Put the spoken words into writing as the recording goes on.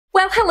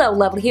Well, hello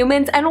lovely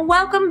humans, and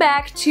welcome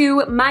back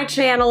to my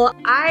channel.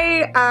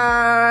 I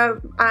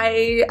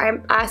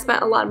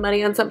spent a lot of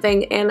money on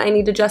something and I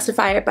need to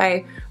justify it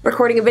by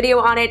recording a video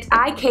on it.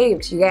 I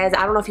caved, you guys.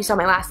 I don't know if you saw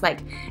my last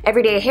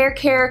everyday hair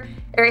care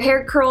or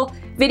hair curl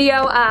video.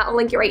 I'll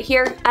link it right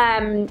here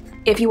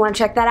if you want to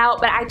check that out.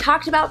 But I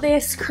talked about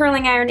this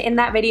curling iron in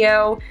that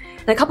video.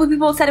 And a couple of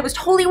people said it was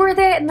totally worth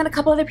it, and then a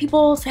couple other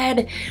people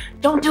said,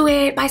 don't do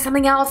it, buy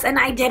something else, and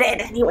I did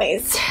it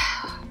anyways.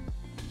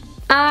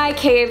 I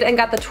caved and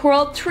got the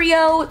Twirl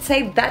Trio,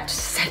 say that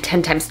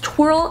 10 times,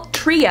 Twirl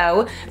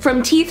Trio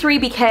from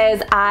T3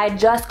 because I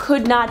just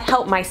could not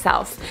help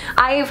myself.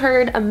 I have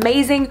heard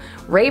amazing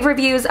rave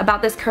reviews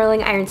about this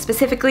curling iron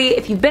specifically.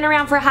 If you've been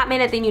around for a hot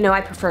minute, then you know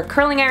I prefer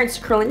curling irons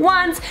to curling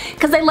wands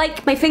because I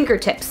like my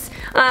fingertips.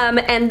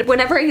 And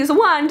whenever I use a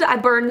wand, I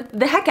burn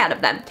the heck out of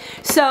them.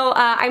 So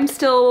I'm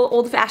still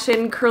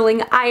old-fashioned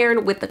curling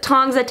iron with the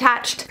tongs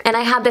attached. And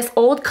I had this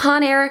old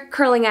Conair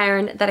curling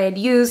iron that I had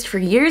used for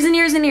years and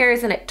years and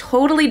years, and it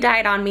totally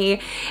died on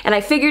me. And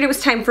I figured it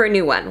was time for a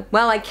new one.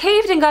 Well, I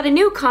caved and got a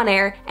new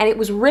Conair, and it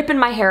was ripping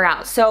my hair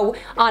out. So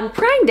on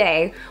Prime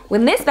Day,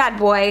 when this bad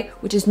boy,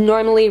 which is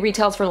normally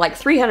retails for like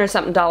 $300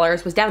 something,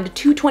 was down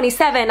to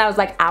 $227, I was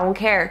like, I don't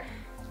care.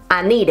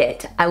 I need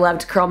it. I love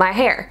to curl my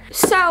hair.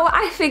 So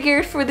I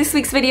figured for this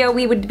week's video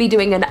we would be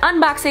doing an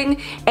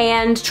unboxing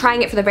and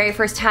trying it for the very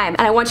first time.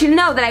 And I want you to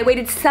know that I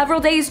waited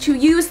several days to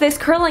use this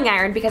curling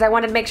iron because I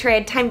wanted to make sure I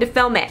had time to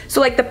film it.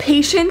 So like the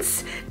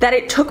patience that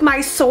it took my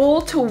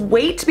soul to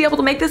wait to be able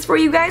to make this for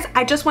you guys,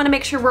 I just want to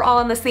make sure we're all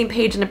on the same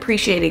page and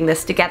appreciating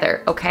this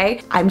together,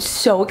 okay? I'm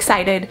so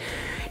excited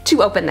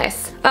to open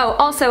this. Oh,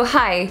 also,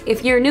 hi,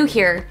 if you're new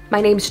here,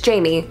 my name's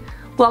Jamie.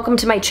 Welcome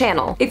to my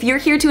channel. If you're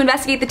here to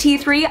investigate the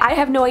T3, I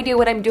have no idea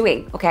what I'm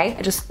doing, okay?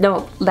 I just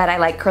know that I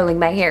like curling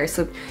my hair,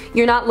 so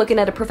you're not looking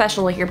at a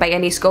professional here by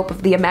any scope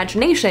of the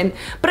imagination,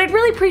 but I'd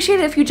really appreciate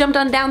it if you jumped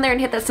on down there and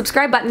hit that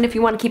subscribe button if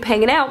you want to keep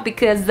hanging out,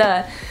 because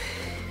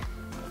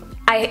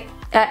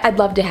I'd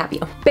love to have you.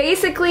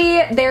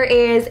 Basically, there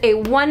is a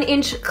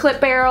 1-inch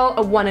clip barrel,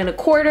 a 1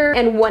 1/4,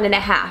 and 1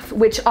 1/2,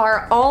 which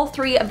are all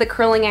three of the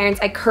curling irons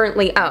I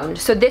currently own.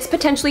 So this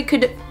potentially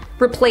could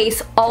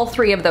replace all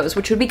three of those,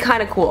 which would be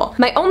kind of cool.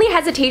 My only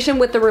hesitation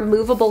with the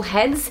removable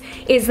heads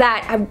is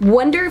that I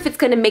wonder if it's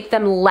gonna make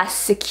them less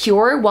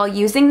secure while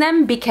using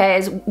them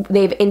because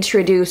they've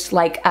introduced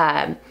like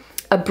a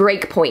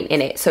break point in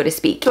it, so to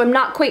speak. So I'm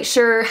not quite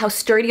sure how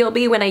sturdy it'll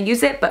be when I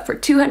use it, but for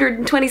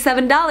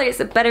 $227,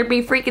 it better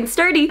be freaking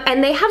sturdy.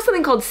 And they have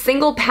something called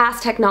single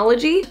pass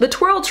technology. The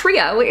Twirl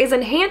Trio is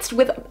enhanced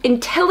with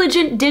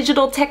intelligent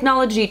digital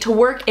technology to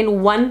work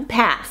in one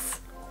pass.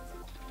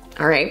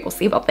 All right, we'll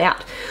see about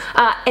that.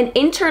 An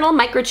internal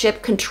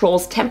microchip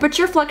controls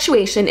temperature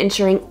fluctuation,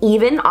 ensuring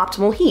even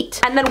optimal heat.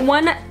 And then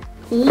one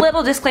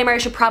little disclaimer I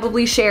should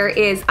probably share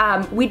is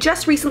we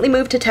just recently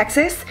moved to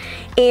Texas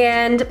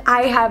and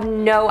I have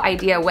no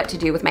idea what to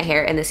do with my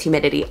hair in this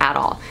humidity at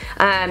all.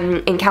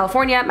 In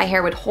California, my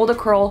hair would hold a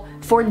curl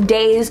for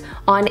days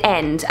on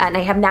end, and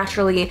I have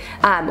naturally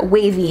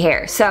wavy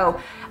hair.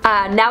 So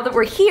now that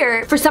we're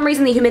here, for some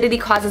reason the humidity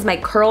causes my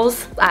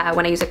curls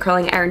when I use a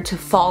curling iron to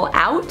fall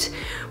out,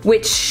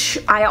 which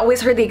I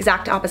always heard the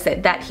exact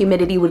opposite, that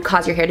humidity would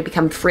cause your hair to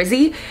become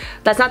frizzy.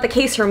 That's not the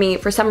case for me.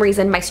 For some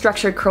reason, my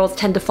structured curls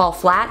tend to fall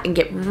flat and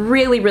get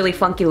really, really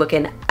funky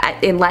looking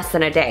in less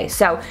than a day.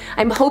 So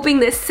I'm hoping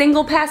this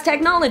single pass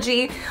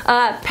technology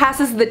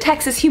passes the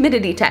Texas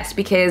humidity test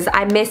because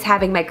I miss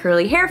having my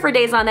curly hair for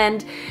days on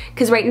end,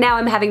 because right now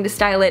I'm having to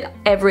style it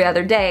every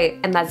other day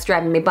and that's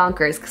driving me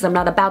bonkers because I'm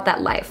not about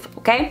that life,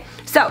 okay?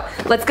 So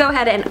let's go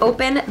ahead and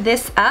open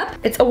this up.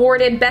 It's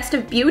awarded Best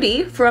of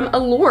Beauty from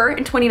Allure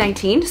in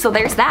 2019, so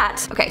there's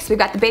that. Okay, so we've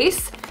got the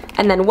base,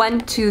 and then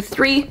 1, 2,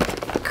 3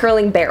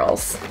 curling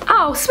barrels.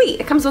 Oh, sweet,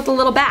 it comes with a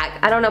little bag.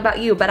 I don't know about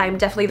you, but I'm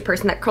definitely the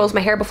person that curls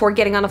my hair before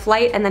getting on a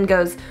flight and then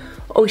goes,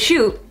 oh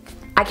shoot,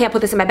 I can't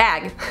put this in my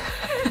bag.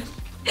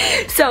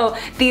 So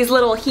these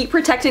little heat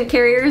protectant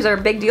carriers are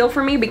a big deal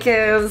for me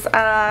because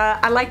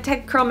I like to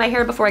curl my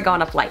hair before I go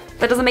on a flight.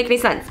 That doesn't make any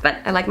sense, but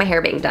I like my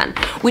hair being done.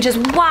 Which is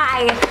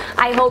why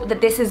I hope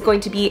that this is going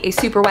to be a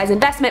super wise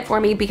investment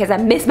for me because I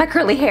miss my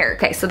curly hair.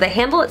 Okay, so the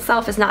handle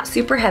itself is not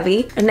super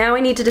heavy, and now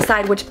I need to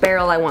decide which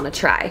barrel I want to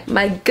try.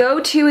 My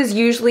go-to is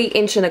usually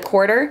 1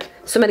 1/4.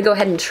 So I'm gonna go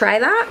ahead and try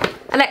that.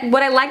 And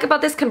what I like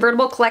about this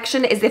convertible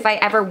collection is if I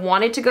ever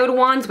wanted to go to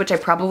wands, which I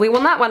probably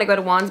will not want to go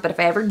to wands, but if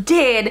I ever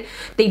did,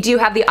 they do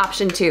have the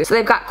option too. So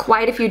they've got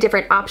quite a few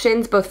different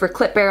options, both for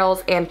clip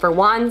barrels and for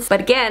wands. But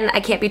again,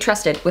 I can't be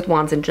trusted with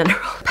wands in general.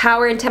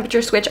 Power and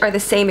temperature switch are the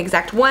same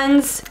exact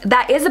ones.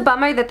 That is a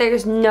bummer that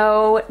there's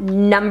no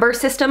number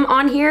system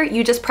on here.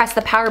 You just press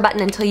the power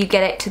button until you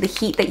get it to the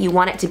heat that you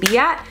want it to be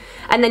at.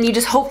 And then you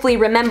just hopefully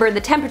remember the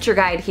temperature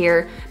guide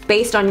here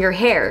based on your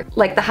hair.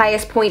 Like the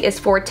highest point is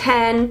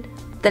 410,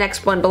 the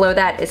next one below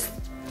that is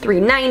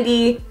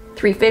 390,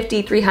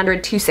 350,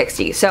 300,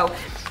 260. So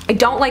I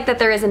don't like that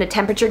there isn't a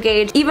temperature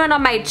gauge. Even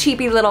on my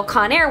cheapy little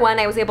Conair one,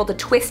 I was able to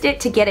twist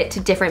it to get it to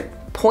different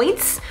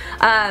points,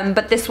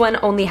 but this one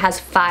only has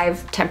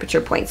 5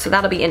 temperature points, so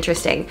that'll be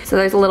interesting. So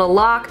there's a little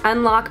lock,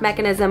 unlock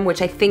mechanism,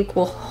 which I think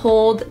will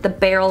hold the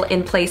barrel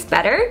in place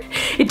better.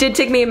 It did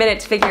take me a minute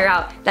to figure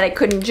out that I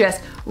couldn't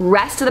just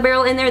rest the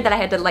barrel in there, that I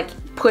had to like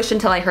push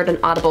until I heard an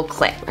audible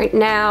click. Right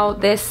now,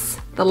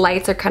 the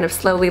lights are kind of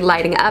slowly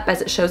lighting up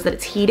as it shows that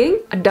it's heating.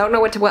 I don't know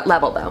what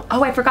level though.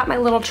 Oh, I forgot my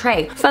little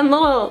tray. Fun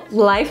little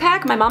life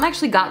hack. My mom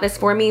actually got this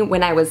for me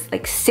when I was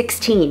like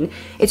 16.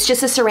 It's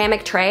just a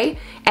ceramic tray,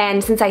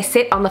 and since I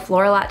sit on the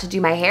floor a lot to do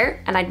my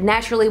hair, and I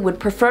naturally would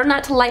prefer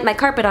not to light my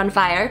carpet on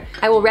fire,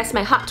 I will rest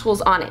my hot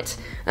tools on it.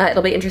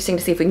 It'll be interesting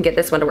to see if we can get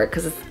this one to work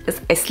because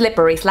it's a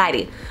slippery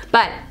slidey.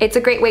 But it's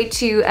a great way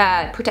to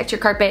protect your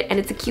carpet, and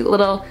it's a cute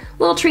little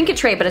trinket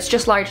tray, but it's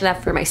just large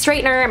enough for my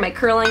straightener and my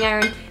curling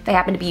iron if I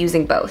happen to be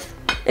using both.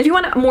 If you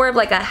want more of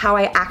like a how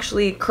I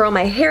actually curl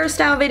my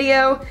hairstyle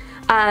video,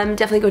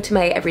 definitely go to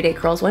my everyday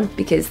curls one,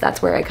 because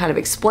that's where I kind of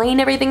explain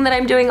everything that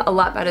I'm doing a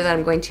lot better than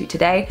I'm going to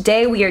today.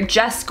 Today we are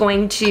just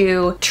going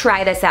to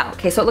try this out.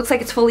 Okay, so it looks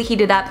like it's fully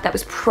heated up. That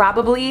was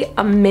probably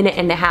a minute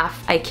and a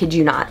half, I kid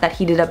you not. That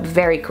heated up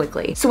very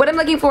quickly. So what I'm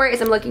looking for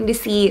is I'm looking to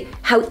see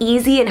how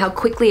easy and how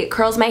quickly it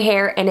curls my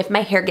hair, and if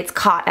my hair gets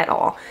caught at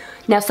all.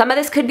 Now some of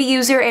this could be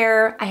user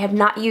error. I have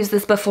not used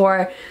this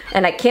before,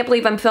 and I can't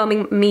believe I'm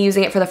filming me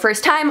using it for the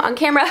first time on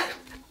camera,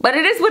 but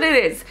it is what it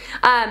is.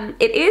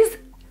 It is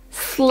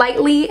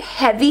slightly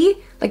heavy,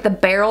 like the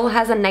barrel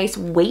has a nice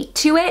weight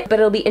to it, but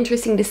it'll be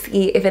interesting to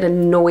see if it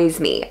annoys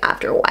me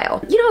after a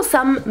while. You know,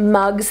 some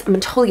mugs, I'm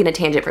totally gonna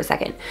tangent for a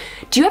second.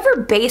 Do you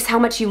ever base how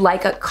much you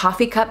like a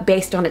coffee cup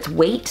based on its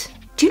weight?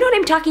 Do you know what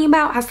I'm talking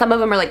about? How some of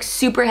them are like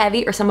super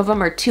heavy or some of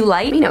them are too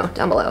light? Let me know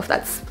down below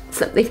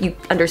if you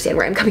understand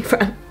where I'm coming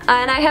from.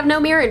 And I have no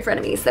mirror in front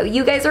of me, so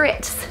you guys are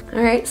it.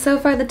 All right, so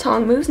far the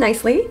tong moves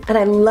nicely, and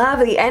I love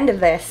the end of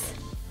this.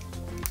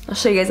 I'll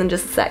show you guys in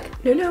just a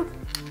sec.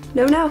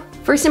 No.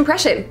 First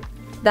impression.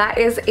 That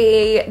is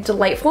a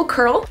delightful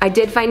curl. I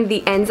did find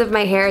the ends of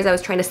my hair as I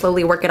was trying to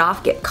slowly work it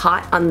off get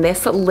caught on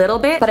this a little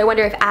bit, but I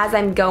wonder if as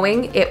I'm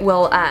going it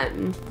will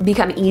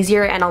become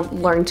easier and I'll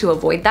learn to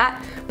avoid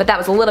that. But that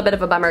was a little bit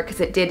of a bummer because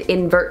it did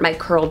invert my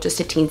curl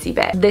just a teensy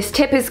bit. This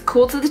tip is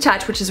cool to the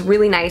touch, which is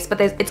really nice, but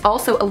it's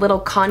also a little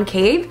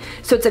concave,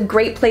 so it's a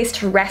great place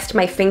to rest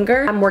my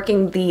finger. I'm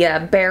working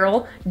the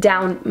barrel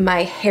down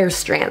my hair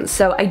strands,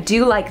 so I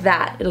do like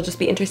that. It'll just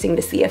be interesting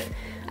to see if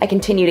I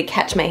continue to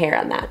catch my hair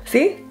on that.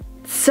 See?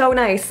 So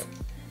nice.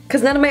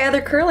 Because none of my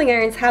other curling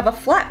irons have a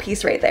flat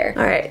piece right there.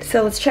 All right,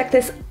 so let's check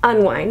this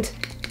unwind.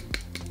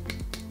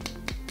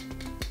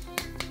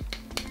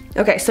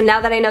 Okay, so now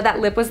that I know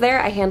that lip was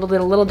there, I handled it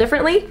a little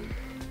differently,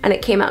 and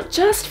it came out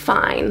just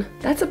fine.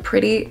 That's a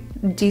pretty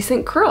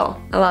decent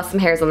curl. I lost some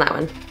hairs on that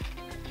one.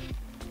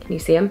 Can you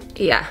see them?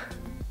 Yeah.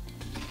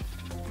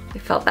 I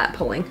felt that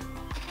pulling.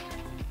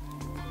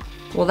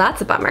 Well,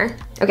 that's a bummer.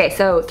 Okay,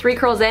 so 3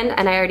 curls in,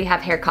 and I already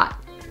have hair caught.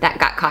 That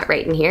got caught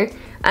right in here.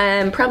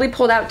 Probably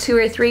pulled out 2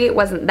 or 3. It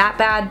wasn't that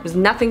bad. It was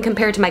nothing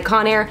compared to my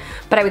Conair,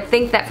 but I would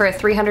think that for a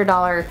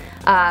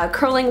 $300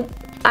 curling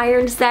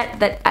iron set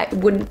that I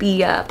wouldn't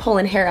be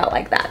pulling hair out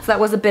like that. So that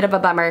was a bit of a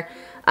bummer.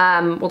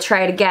 We'll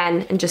try it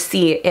again and just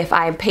see if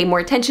I pay more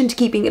attention to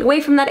keeping it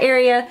away from that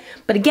area.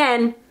 But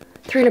again,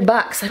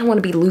 $300, I don't want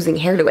to be losing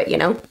hair to it, you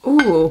know?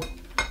 Ooh.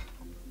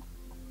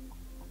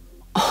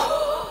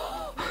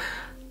 Oh,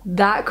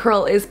 that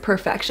curl is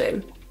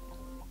perfection.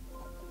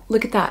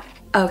 Look at that.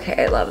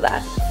 Okay, I love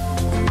that.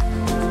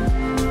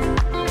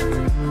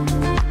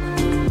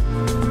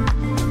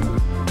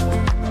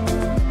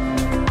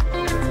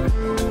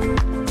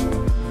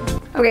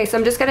 Okay, so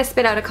I'm just gonna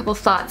spit out a couple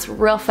thoughts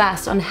real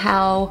fast on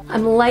how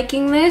I'm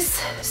liking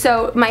this.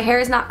 So my hair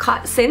is not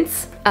caught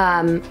since.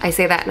 I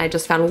say that and I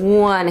just found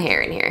 1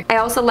 hair in here. I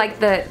also like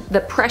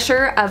the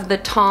pressure of the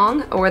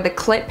tong or the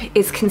clip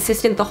is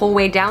consistent the whole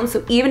way down.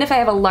 So even if I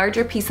have a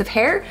larger piece of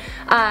hair,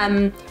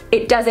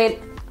 it doesn't,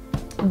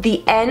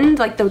 the end,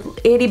 like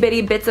the itty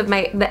bitty bits of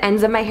the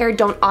ends of my hair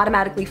don't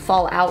automatically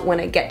fall out when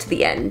I get to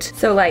the end.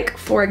 So like,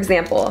 for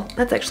example,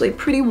 that's actually a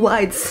pretty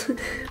wide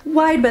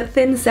but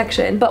thin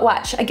section. But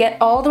watch, I get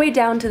all the way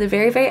down to the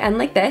very, very end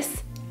like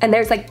this, and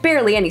there's like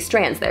barely any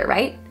strands there,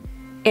 right?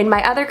 In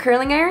my other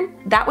curling iron,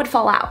 that would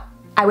fall out.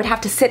 I would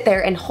have to sit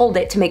there and hold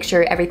it to make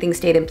sure everything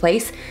stayed in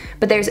place.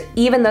 But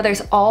even though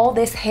there's all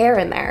this hair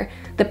in there,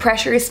 the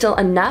pressure is still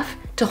enough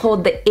to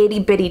hold the itty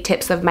bitty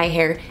tips of my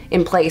hair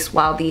in place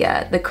while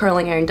the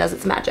curling iron does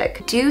its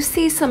magic. Do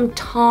see some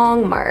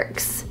tong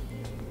marks,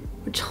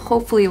 which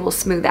hopefully will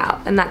smooth out,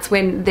 and that's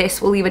when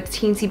this will leave a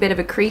teensy bit of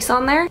a crease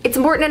on there. It's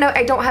important to note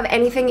I don't have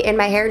anything in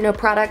my hair, no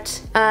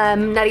product,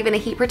 not even a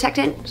heat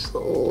protectant.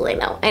 I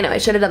know, I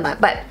should have done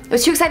that, but I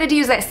was too excited to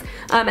use this,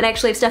 and I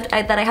actually have stuff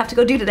that I have to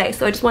go do today,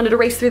 so I just wanted to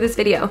race through this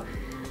video.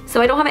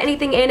 So I don't have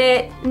anything in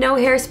it, no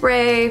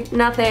hairspray,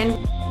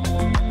 nothing.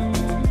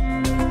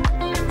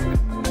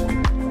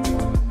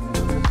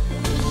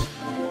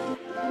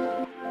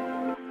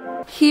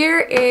 Here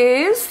here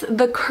is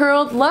the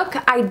curled look.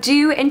 I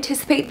do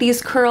anticipate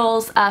these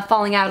curls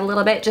falling out a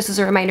little bit. Just as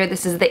a reminder,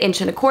 this is the 1.25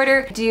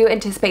 inch. I do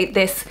anticipate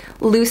this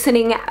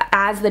loosening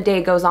as the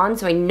day goes on,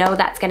 so I know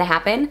that's gonna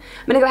happen.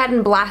 I'm gonna go ahead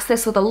and blast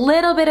this with a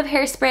little bit of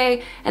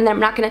hairspray, and then I'm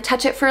not gonna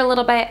touch it for a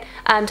little bit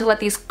to let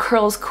these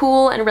curls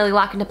cool and really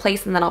lock into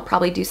place, and then I'll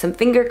probably do some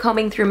finger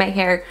combing through my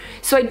hair.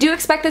 So I do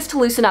expect this to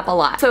loosen up a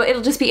lot. So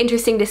it'll just be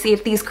interesting to see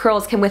if these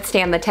curls can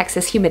withstand the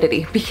Texas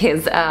humidity,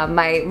 because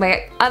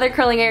my other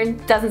curling iron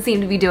doesn't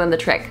seem to be doing the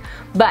trick.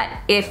 But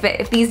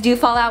if these do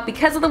fall out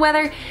because of the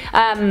weather,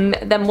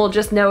 then we'll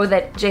just know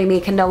that Jamie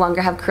can no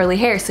longer have curly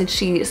hair since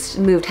she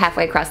moved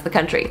halfway across the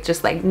country. It's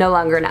just like no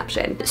longer an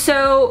option.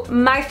 So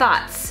my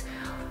thoughts.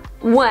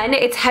 1,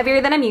 it's heavier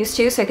than I'm used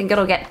to, so I think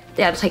it'll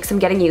take some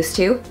getting used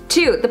to.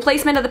 2, the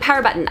placement of the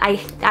power button.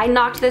 I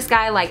knocked this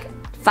guy like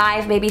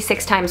 5, maybe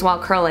 6 times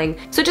while curling.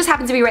 So it just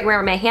happens to be right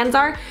where my hands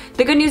are.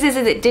 The good news is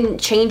it didn't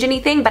change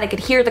anything, but I could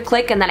hear the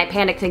click and then I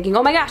panicked thinking,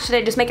 oh my gosh, did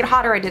I just make it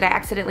hotter or did I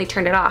accidentally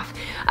turn it off?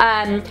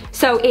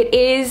 So it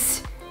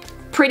is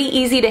pretty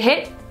easy to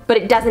hit, but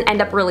it doesn't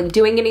end up really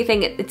doing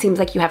anything. It seems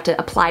like you have to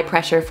apply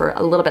pressure for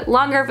a little bit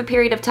longer of a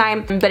period of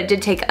time, but it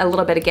did take a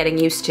little bit of getting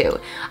used to.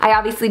 I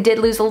obviously did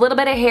lose a little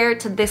bit of hair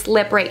to this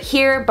lip right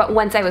here, but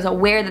once I was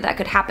aware that that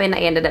could happen, I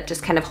ended up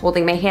just kind of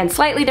holding my hand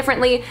slightly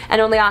differently and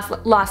only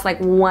lost like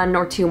 1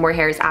 or 2 more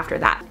hairs after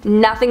that.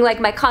 Nothing like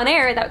my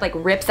Conair that like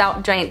rips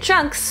out giant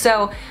chunks,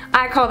 so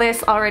I call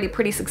this already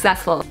pretty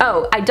successful.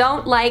 Oh, I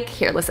don't like,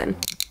 here, listen.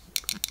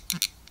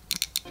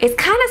 It's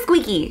kind of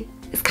squeaky.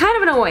 It's kind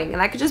of annoying, and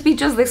that could just be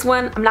just this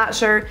one, I'm not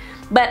sure,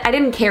 but I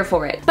didn't care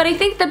for it. But I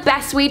think the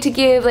best way to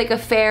give like a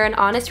fair and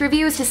honest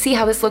review is to see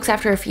how this looks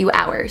after a few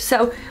hours.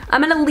 So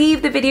I'm gonna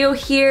leave the video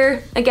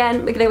here.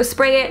 Again, I'm gonna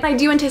spray it. I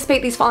do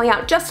anticipate these falling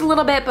out just a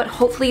little bit, but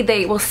hopefully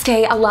they will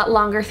stay a lot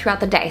longer throughout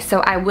the day. So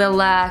I will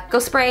go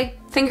spray,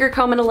 finger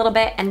comb it a little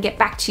bit, and get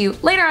back to you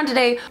later on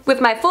today with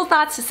my full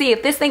thoughts to see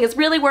if this thing is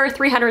really worth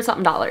 $300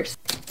 something.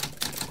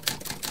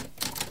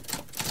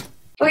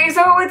 Okay,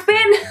 so it's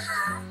been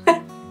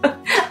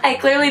I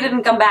clearly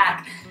didn't come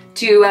back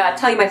to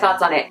tell you my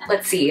thoughts on it.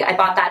 Let's see, I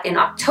bought that in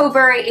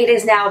October. It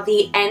is now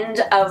the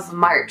end of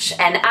March,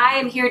 and I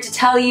am here to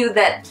tell you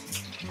that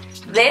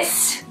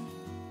this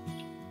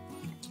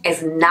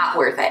is not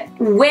worth it.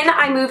 When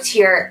I moved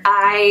here,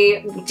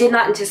 I did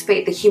not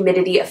anticipate the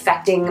humidity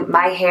affecting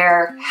my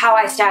hair, how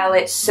I style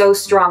it so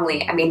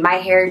strongly. I mean, my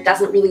hair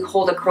doesn't really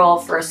hold a curl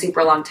for a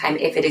super long time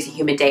if it is a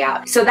humid day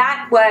out. So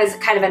that was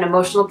kind of an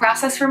emotional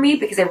process for me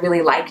because I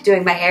really like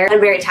doing my hair. I'm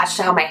very attached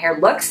to how my hair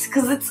looks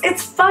because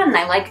it's fun.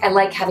 I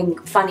like having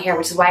fun hair,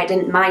 which is why I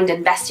didn't mind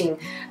investing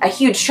a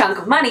huge chunk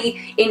of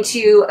money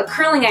into a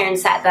curling iron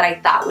set that I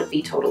thought would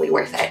be totally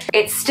worth it.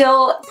 It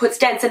still puts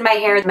dents in my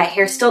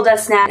hair still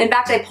does snap. In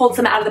fact, I pulled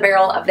some out of the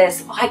barrel of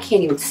this. Oh, I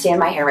can't even stand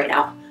my hair right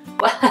now.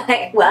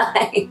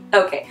 Why?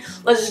 Okay,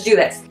 let's just do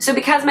this. So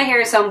because my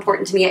hair is so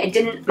important to me, I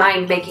didn't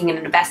mind making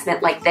an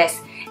investment like this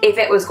if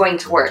it was going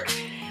to work.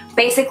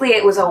 Basically,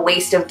 it was a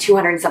waste of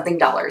 $200 something,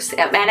 and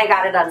I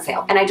got it on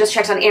sale. And I just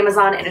checked on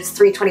Amazon and it's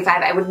 $325.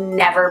 I would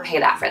never pay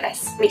that for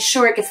this. I mean,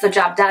 sure, it gets the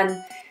job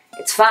done.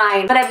 It's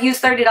fine, but I've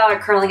used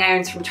 $30 curling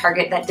irons from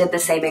Target that did the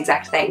same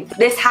exact thing.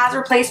 This has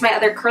replaced my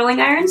other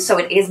curling irons, so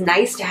it is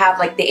nice to have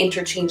like the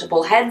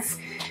interchangeable heads.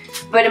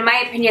 But in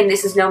my opinion,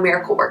 this is no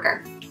miracle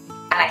worker.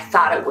 And I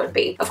thought it would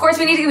be. Of course,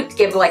 we need to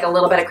give like a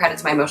little bit of credit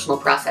to my emotional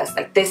process.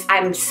 Like this,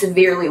 I'm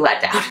severely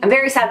let down. I'm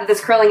very sad that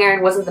this curling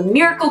iron wasn't the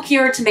miracle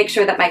cure to make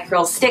sure that my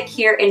curls stick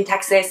here in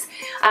Texas.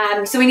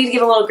 So we need to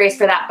give a little grace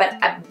for that.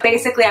 But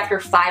basically after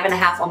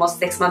 5.5, almost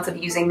 6 months of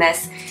using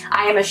this,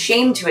 I am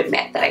ashamed to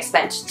admit that I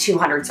spent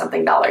 $200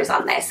 something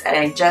on this. And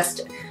I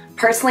just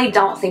personally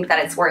don't think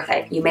that it's worth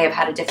it. You may have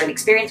had a different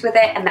experience with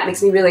it, and that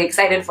makes me really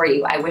excited for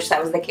you. I wish that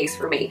was the case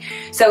for me.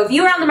 So if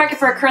you are on the market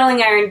for a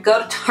curling iron,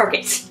 go to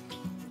Target.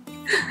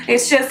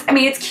 It's just, I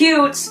mean, it's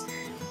cute.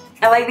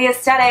 I like the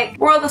aesthetic.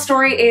 Moral of the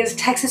story is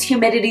Texas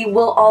humidity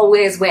will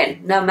always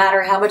win, no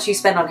matter how much you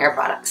spend on hair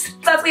products. So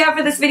that's what we have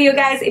for this video,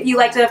 guys. If you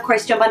liked it, of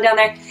course, jump on down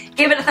there,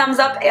 give it a thumbs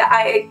up.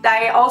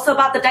 I also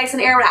bought the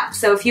Dyson Airwrap,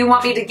 so if you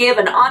want me to give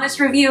an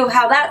honest review of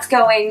how that's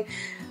going,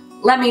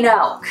 let me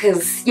know,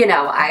 because, you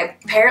know, I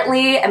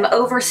apparently am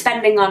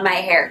overspending on my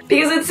hair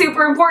because it's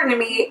super important to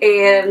me,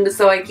 and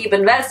so I keep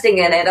investing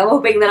in it,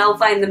 hoping that I'll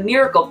find the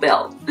miracle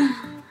build.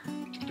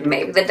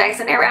 Maybe the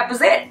Dyson Airwrap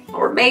is it,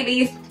 or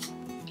maybe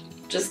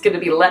just gonna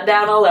be let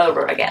down all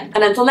over again.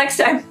 And until next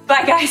time,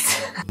 bye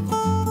guys!